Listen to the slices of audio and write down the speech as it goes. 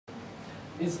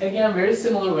It's again very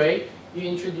similar way. You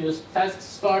introduce task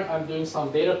start, I'm doing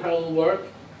some data parallel work,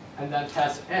 and then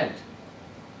task end.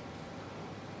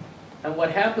 And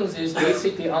what happens is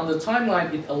basically on the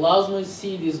timeline, it allows me to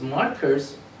see these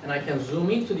markers, and I can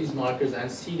zoom into these markers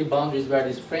and see the boundaries where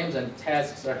these frames and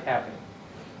tasks are happening.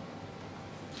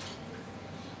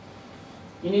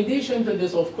 In addition to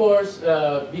this, of course,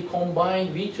 we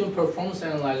combined VTune Performance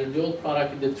Analyzer, the old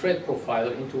product, with the thread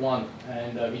profiler into one,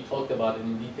 and we talked about it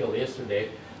in detail yesterday.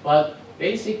 But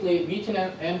basically,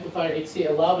 VTune Amplifier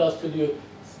XE allowed us to do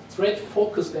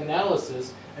thread-focused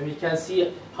analysis, and we can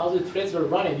see how the threads are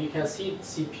running. You can see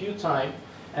CPU time,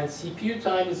 and CPU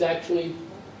time is actually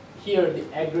here the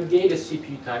aggregated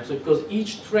CPU time. So because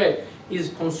each thread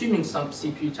is consuming some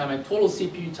CPU time, and total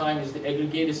CPU time is the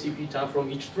aggregated CPU time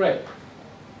from each thread.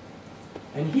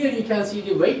 And here you can see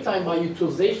the wait time by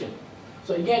utilization.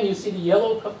 So again, you see the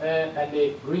yellow and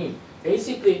the green.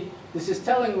 Basically, this is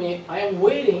telling me I am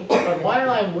waiting, but while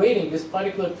I'm waiting, this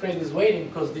particular thread is waiting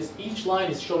because each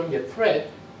line is showing a thread.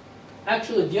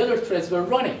 Actually, the other threads were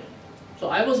running. So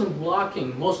I wasn't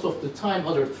blocking most of the time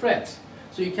other threads.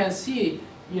 So you can see,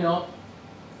 you know,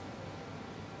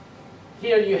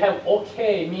 here you have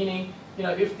OK, meaning, you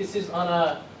know, if this is on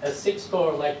a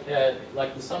 6-core, like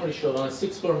the summary showed, on a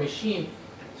 6-core machine,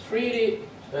 3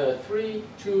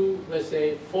 to, let's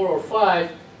say, 4 or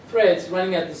 5 threads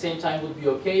running at the same time would be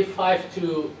okay. 5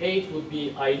 to 8 would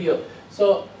be ideal.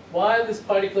 So while this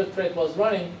particular thread was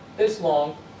running this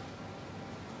long,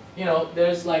 you know,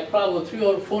 there's like probably 3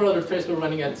 or 4 other threads were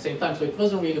running at the same time. So it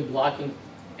wasn't really blocking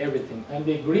everything. And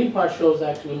the green part shows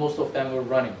actually most of them were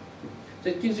running. So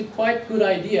it gives you quite good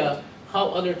idea how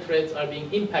other threads are being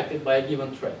impacted by a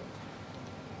given thread.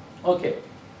 Okay.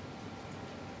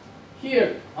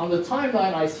 Here on the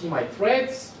timeline, I see my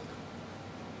threads.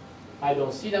 I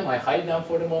don't see them. I hide them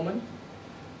for the moment.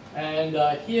 And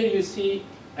here you see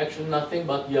actually nothing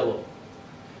but yellow.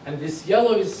 And this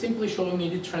yellow is simply showing me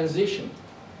the transition.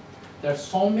 There are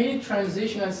so many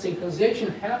transition and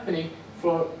synchronization happening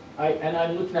and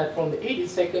I'm looking at from the 80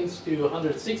 seconds to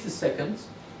 160 seconds.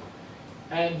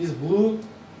 And this blue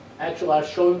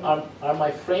actually are my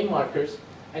frame markers.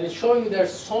 And it's showing me there are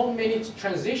so many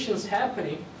transitions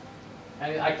happening.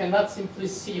 And I cannot simply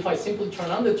see, if I simply turn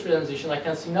on the transition, I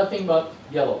can see nothing but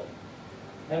yellow.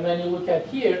 And when you look at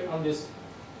here on this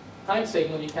time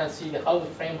segment, you can see how the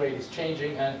frame rate is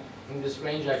changing. And in this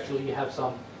range, actually, you have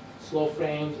some slow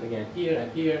frames, again, here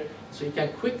and here. So you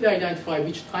can quickly identify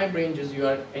which time ranges you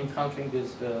are encountering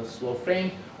this slow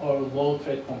frame or low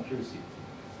thread accuracy.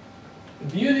 The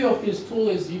beauty of this tool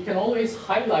is you can always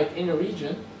highlight any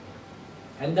region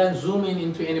and then zoom in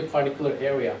into any particular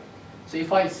area. So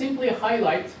if I simply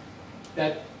highlight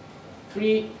that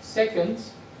 3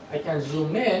 seconds, I can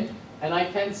zoom in and I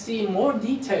can see more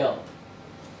detail,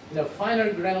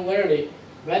 finer granularity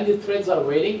when the threads are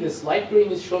waiting. This light green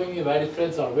is showing me where the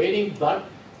threads are waiting, dark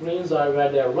greens are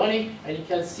where they're running, and you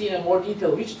can see in more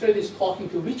detail which thread is talking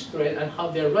to which thread and how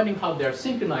they're running, how they're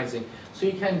synchronizing. So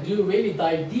you can really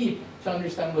dive deep to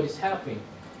understand what is happening.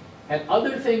 And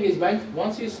other thing is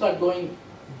once you start going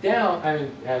down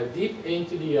and deep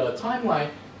into the timeline,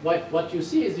 what you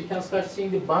see is you can start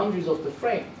seeing the boundaries of the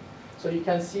frame. So you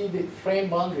can see the frame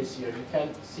boundaries here. You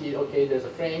can see, okay, there's a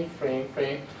frame, frame,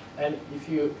 frame. And if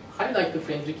you highlight the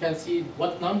frames, you can see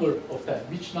what number of that,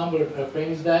 which number of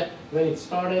frame is that, when it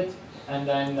started, and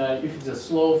then if it's a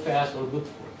slow, fast, or good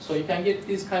for it. So you can get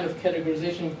this kind of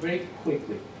categorization very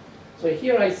quickly. So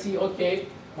here I see, okay,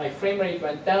 my frame rate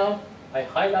went down. I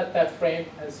highlight that frame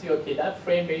and see, okay, that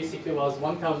frame basically was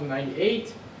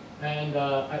 1098, and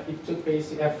it took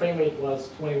basically, that frame rate was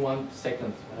 21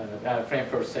 seconds, frame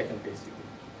per second, basically.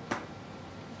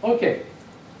 Okay,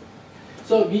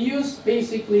 so we use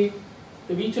basically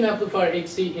the VTune Amplifier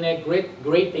XE in a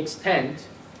great extent,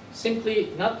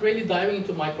 simply not really diving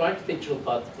into microarchitectural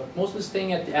part, but mostly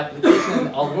staying at the application and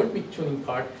the algorithmic tuning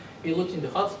part. We looked into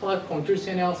hotspot,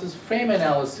 accuracy analysis, frame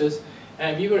analysis,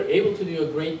 and we were able to do a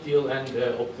great deal and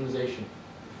optimization.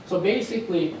 So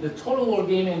basically, the total war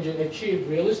game engine achieved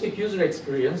realistic user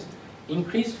experience,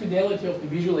 increased fidelity of the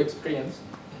visual experience,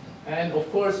 and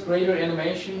of course, greater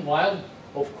animation, while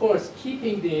of course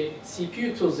keeping the CPU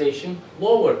utilization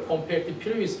lower compared to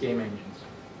previous game engines.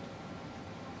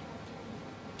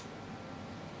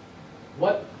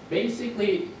 What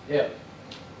basically,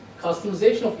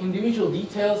 customization of individual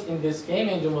details in this game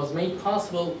engine was made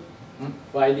possible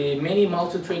by the many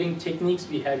multi-threading techniques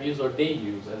we have used or they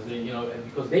use, as they,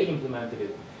 because they implemented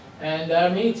it. And there are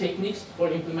many techniques for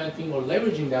implementing or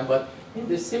leveraging them, but in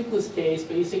the simplest case,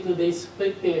 basically they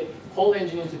split the whole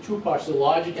engine into 2 parts, the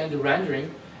logic and the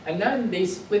rendering. And then they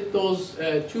split those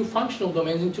two functional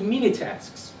domains into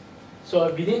mini-tasks. So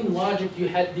within logic, you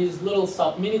had these little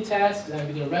sub-mini-tasks, and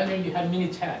within rendering, you had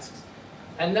mini-tasks.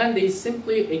 And then they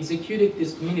simply executed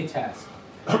this mini-task.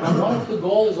 And one of the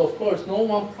goals is, of course, no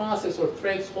one process or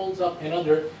threads holds up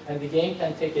another, and the game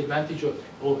can take advantage of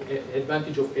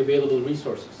available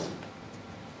resources.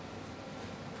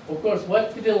 Of course,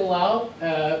 what did it allow?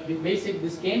 Basically,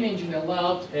 this game engine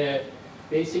allowed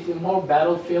basically more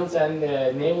battlefields and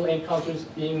naval encounters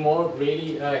being more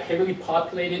really heavily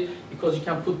populated, because you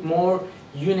can put more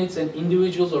units and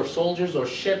individuals or soldiers or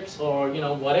ships or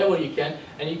whatever you can,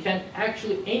 and you can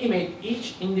actually animate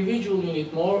each individual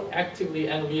unit more actively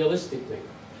and realistically.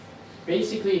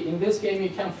 Basically, in this game, you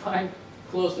can find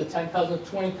close to 10,000,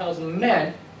 20,000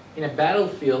 men in a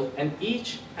battlefield, and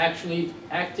each actually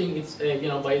acting its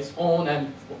by its own,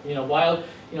 and while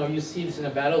you see this in a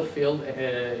battlefield,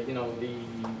 the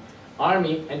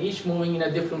army, and each moving in a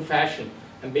different fashion.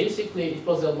 And basically, it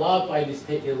was allowed by this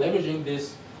leveraging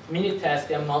this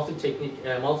mini-task and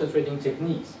multi-threading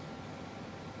techniques.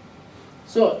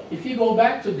 So if you go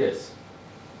back to this,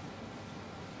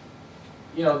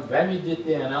 when we did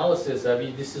the analysis,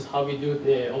 this is how we do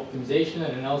the optimization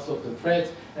and analysis of the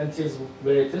threads, and it is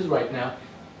where it is right now.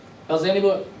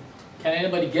 Can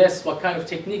anybody guess what kind of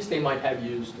techniques they might have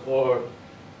used, or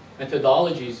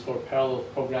methodologies for parallel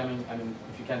programming? I mean,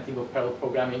 if you can think of parallel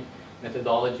programming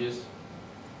methodologies.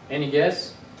 Any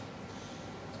guess?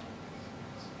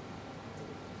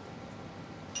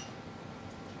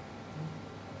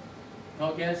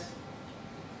 No guess?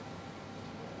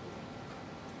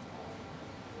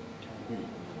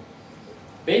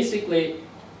 Basically,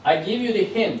 I give you the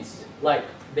hints, like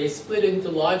they split into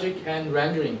logic and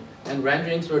rendering, and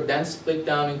renderings were then split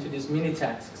down into these mini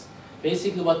tasks.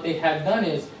 Basically, what they have done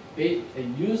is they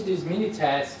use these mini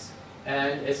tasks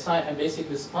and assign and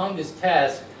basically spawn this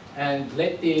task and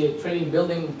let the trading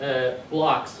building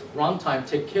blocks runtime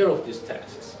take care of these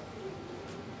tasks.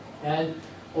 And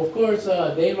of course,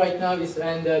 they right now is,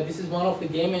 and this is one of the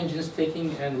game engines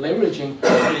taking and leveraging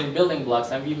trading building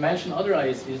blocks. And we mentioned other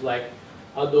ISVs like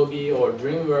Adobe or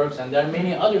DreamWorks, and there are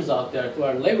many others out there who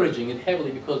are leveraging it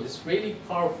heavily because it's really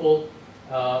powerful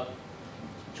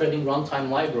trading runtime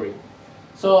library.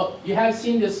 So you have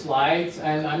seen the slides,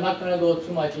 and I'm not going to go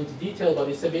too much into detail, but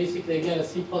it's basically, again, a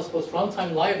C++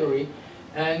 runtime library,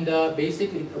 and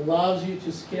basically it allows you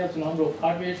to scale the number of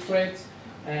hardware threads,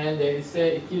 and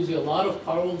it gives you a lot of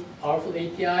powerful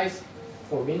APIs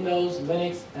for Windows,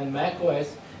 Linux, and Mac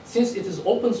OS. Since it is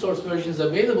open source versions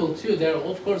available too, there are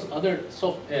of course other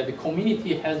the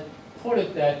community has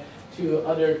ported that to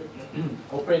other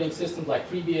operating systems like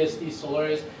FreeBSD,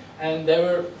 Solaris, and there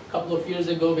were a couple of years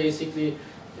ago basically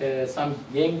some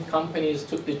game companies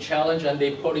took the challenge and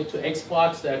they ported to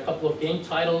Xbox. There are a couple of game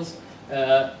titles,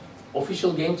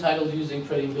 official game titles using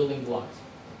trading building blocks.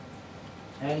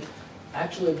 And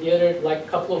actually like a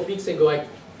couple of weeks ago, I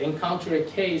encountered a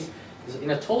case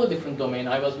in a totally different domain.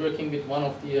 I was working with one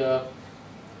of the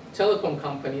telecom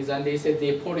companies, and they said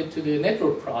they ported to the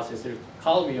network processor,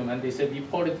 Calvium, and they said we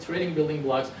ported trading building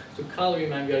blocks to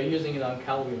Calvium, and we are using it on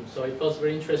Calvium. So it was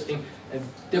very interesting, a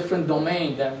different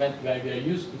domain than where we are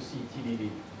used to see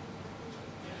TDD.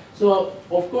 So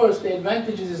of course the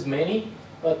advantages is many,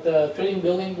 but trading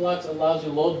building blocks allows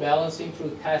you load balancing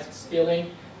through task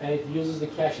scaling, and it uses the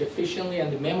cache efficiently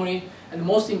and the memory, and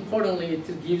most importantly,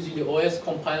 it gives you the OS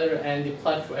compiler and the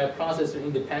processor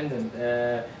independent.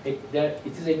 It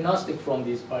is agnostic from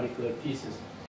these particular pieces.